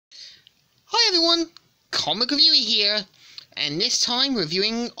everyone, Comic Reviewer here, and this time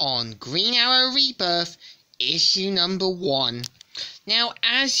reviewing on Green Arrow Rebirth, issue number 1. Now,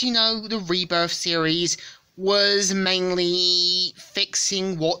 as you know, the Rebirth series was mainly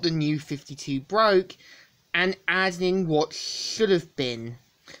fixing what the New 52 broke, and adding in what should have been.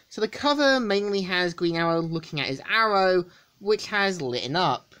 So the cover mainly has Green Arrow looking at his arrow, which has lit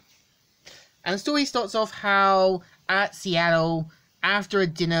up. And the story starts off how, at Seattle, after a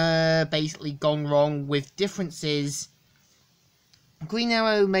dinner basically gone wrong with differences, Green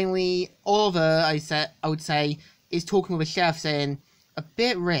Arrow, mainly Oliver, I would say, is talking with a chef saying, "A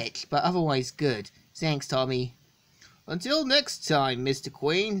bit rich, but otherwise good. Thanks, Tommy. Until next time, Mr.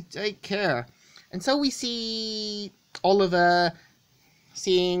 Queen, take care." And so we see Oliver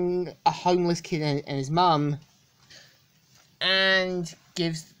seeing a homeless kid and his mum, and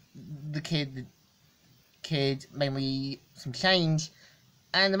gives the kid mainly some change,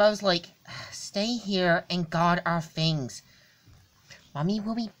 and the mother's like, "Stay here and guard our things. Mommy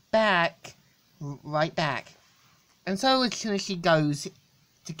will be back, right back." And so as soon as she goes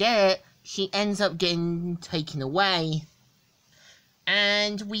to get it, she ends up getting taken away.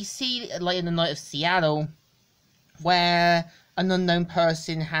 And we see late in the night of Seattle where an unknown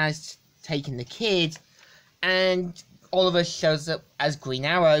person has taken the kid, and Oliver shows up as Green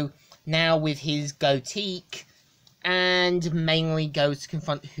Arrow, now with his goatee, and mainly goes to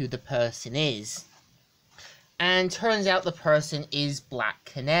confront who the person is. And turns out the person is Black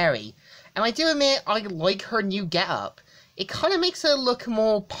Canary. And I do admit, I like her new getup. It kind of makes her look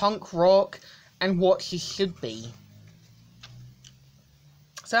more punk rock and what she should be.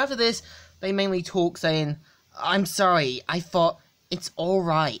 So after this, they mainly talk saying, "I'm sorry, I thought it's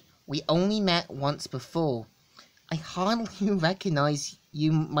alright. We only met once before. I hardly recognize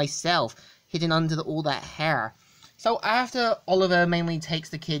you myself, hidden under all that hair." So after Oliver mainly takes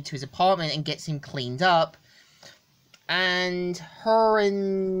the kid to his apartment and gets him cleaned up, and her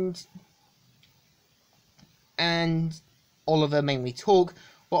and Oliver mainly talk,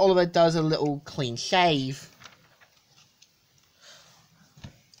 well, Oliver does a little clean shave.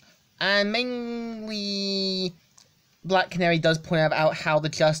 And mainly Black Canary does point out how the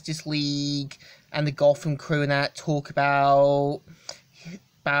Justice League and the Gotham crew and that talk about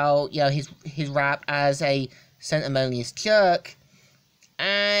you know, his rap as a sanctimonious jerk.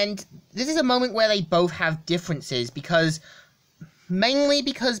 And this is a moment where they both have differences, mainly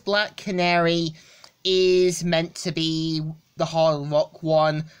because Black Canary is meant to be the hard rock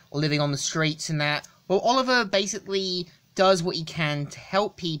one, living on the streets and that, while Oliver basically does what he can to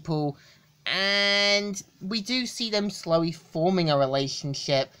help people, and we do see them slowly forming a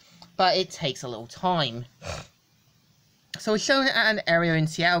relationship, but it takes a little time. So we're shown at an area in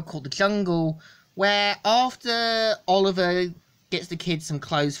Seattle called the Jungle, where after Oliver gets the kid some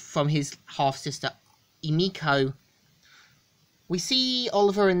clothes from his half-sister Emiko, we see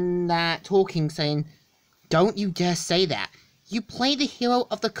Oliver in that talking, saying, "Don't you dare say that. You play the hero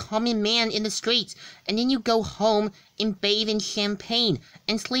of the common man in the streets, and then you go home and bathe in champagne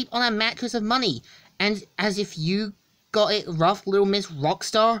and sleep on a mattress of money, and as if you got it rough, little Miss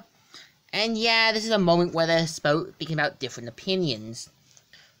Rockstar." And yeah, this is a moment where they're speaking about different opinions.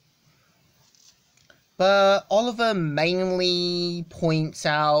 But Oliver mainly points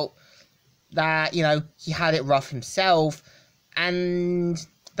out that, you know, he had it rough himself, and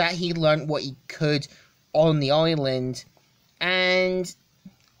that he learned what he could on the island. And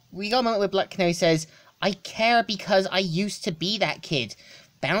we got a moment where Black Canary says, "I care because I used to be that kid,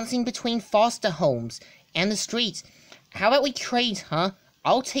 bouncing between foster homes and the streets. How about we trade, huh?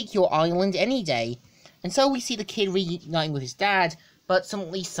 I'll take your island any day." And so we see the kid reuniting with his dad, but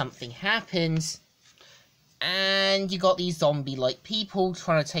suddenly something happens. And you got these zombie-like people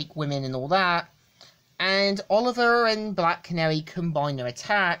trying to take women and all that. And Oliver and Black Canary combine their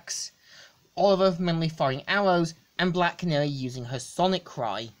attacks. Oliver mainly firing arrows, and Black Canary using her sonic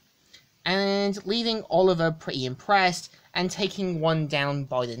cry. And leaving Oliver pretty impressed, and taking one down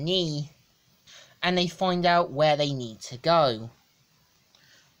by the knee. And they find out where they need to go.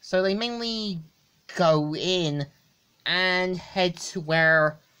 So they mainly go in and head to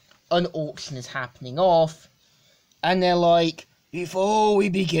where an auction is happening off. And they're like, "Before we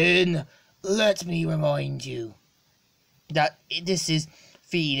begin, let me remind you that this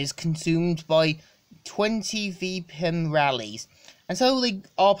feed is consumed by 20 VPN rallies." And so they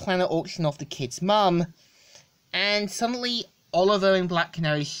are planning to auction off the kid's mum. And suddenly Oliver and Black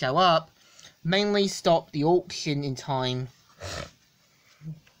Canary show up, mainly stop the auction in time.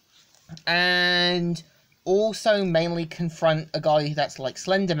 And also mainly confront a guy that's like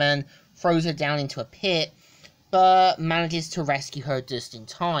Slenderman, throws her down into a pit, but manages to rescue her just in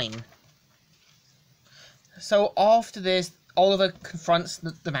time. So after this, Oliver confronts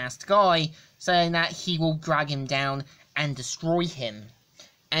the masked guy, saying that he will drag him down and destroy him,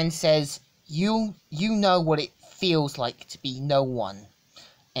 and says, you know what it feels like to be no one,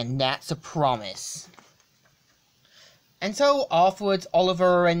 and that's a promise. And so afterwards,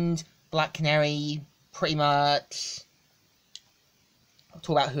 Oliver and Black Canary pretty much talk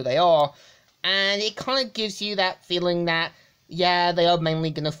about who they are, and it kind of gives you that feeling that, yeah, they are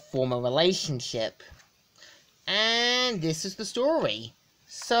mainly going to form a relationship. And this is the story.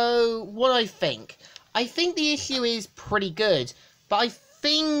 So, what I think the issue is pretty good, but I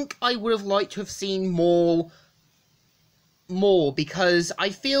think I would have liked to have seen more, because I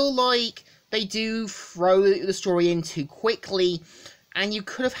feel like they do throw the story in too quickly, and you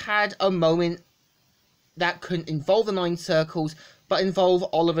could have had a moment that couldn't involve the 9 circles, but involve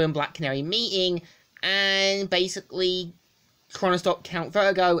Oliver and Black Canary meeting, and basically trying to stop Count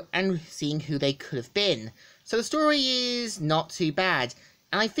Vertigo and seeing who they could have been. So the story is not too bad,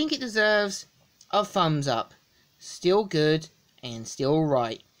 and I think it deserves a thumbs up. Still good, and still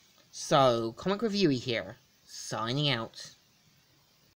right. So, Comic Reviewy here, signing out.